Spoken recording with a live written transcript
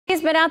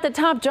He's been at the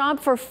top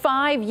job for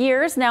 5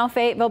 years now.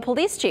 Fayetteville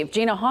Police Chief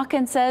Gina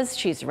Hawkins says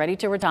she's ready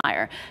to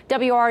retire.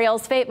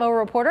 WRAL's Fayetteville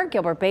reporter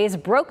Gilbert Baez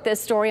broke this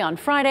story on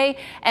Friday,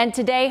 and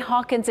today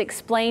Hawkins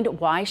explained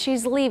why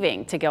she's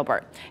leaving to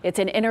Gilbert. It's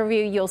an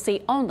interview you'll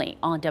see only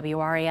on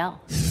WRAL.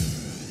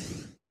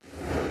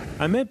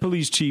 I met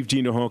Police Chief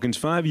Gina Hawkins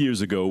 5 years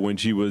ago when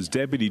she was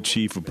Deputy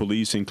Chief of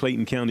Police in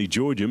Clayton County,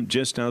 Georgia,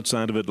 just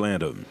outside of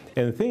Atlanta.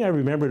 And the thing I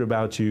remembered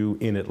about you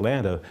in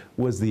Atlanta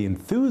was the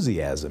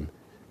enthusiasm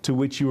to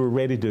which you were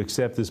ready to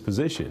accept this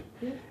position.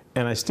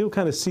 And I still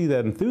kind of see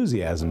that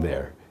enthusiasm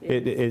there.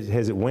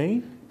 Has it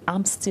waned?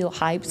 I'm still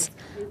hyped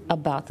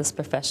about this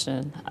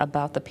profession,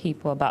 about the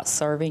people, about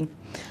serving,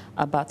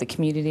 about the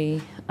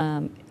community.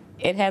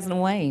 It hasn't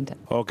waned.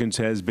 Hawkins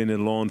has been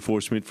in law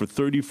enforcement for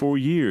 34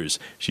 years.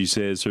 She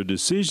says her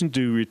decision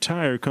to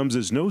retire comes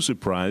as no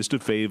surprise to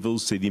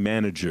Fayetteville's city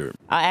manager.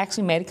 I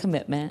actually made a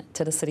commitment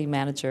to the city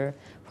manager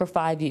for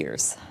 5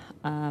 years.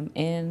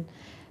 And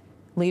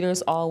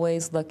leaders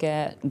always look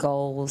at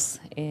goals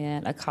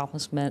and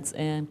accomplishments,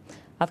 and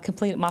I've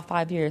completed my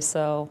 5 years,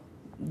 so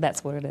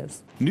that's what it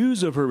is.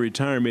 News of her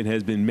retirement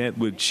has been met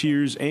with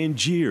cheers and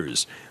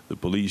jeers. The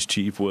police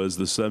chief was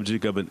the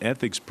subject of an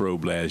ethics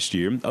probe last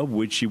year, of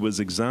which she was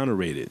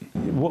exonerated.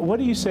 What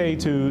do you say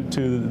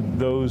to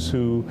those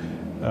who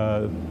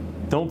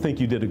don't think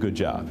you did a good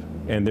job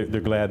and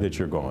they're glad that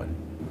you're gone?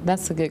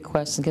 That's a good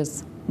question,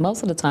 because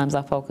most of the times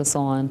I focus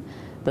on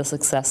the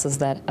successes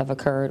that have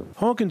occurred.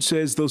 Hawkins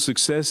says those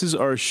successes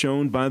are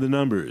shown by the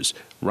numbers.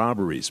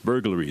 Robberies,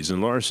 burglaries,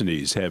 and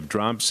larcenies have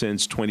dropped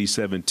since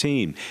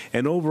 2017,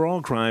 and overall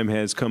crime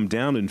has come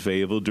down in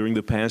Fayetteville during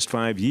the past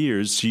 5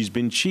 years she's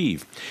been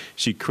chief.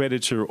 She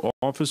credits her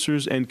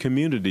officers and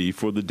community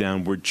for the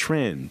downward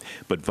trend,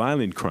 but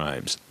violent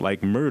crimes,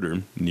 like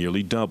murder,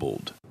 nearly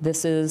doubled.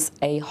 This is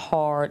a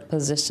hard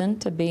position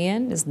to be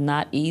in. It's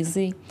not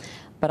easy,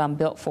 but I'm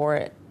built for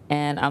it,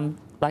 and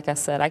like I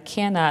said, I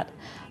cannot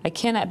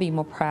be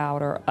more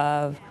prouder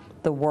of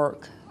the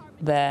work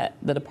that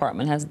the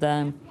department has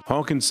done.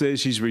 Hawkins says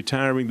she's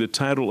retiring the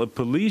title of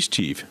police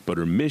chief, but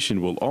her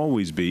mission will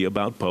always be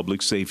about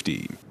public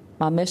safety.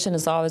 My mission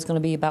is always going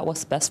to be about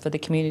what's best for the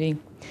community.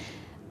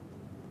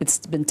 It's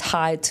been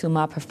tied to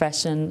my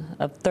profession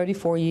of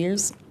 34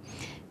 years,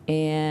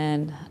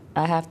 and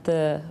I have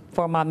to,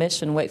 for my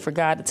mission, wait for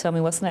God to tell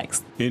me what's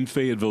next. In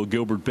Fayetteville,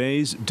 Gilbert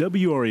Baez,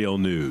 WRAL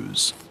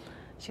News.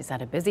 She's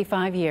had a busy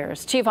 5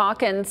 years. Chief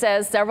Hawkins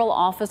says several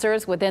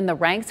officers within the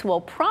ranks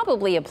will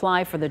probably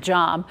apply for the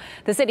job.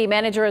 The city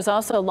manager is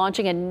also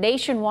launching a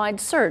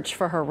nationwide search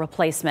for her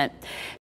replacement.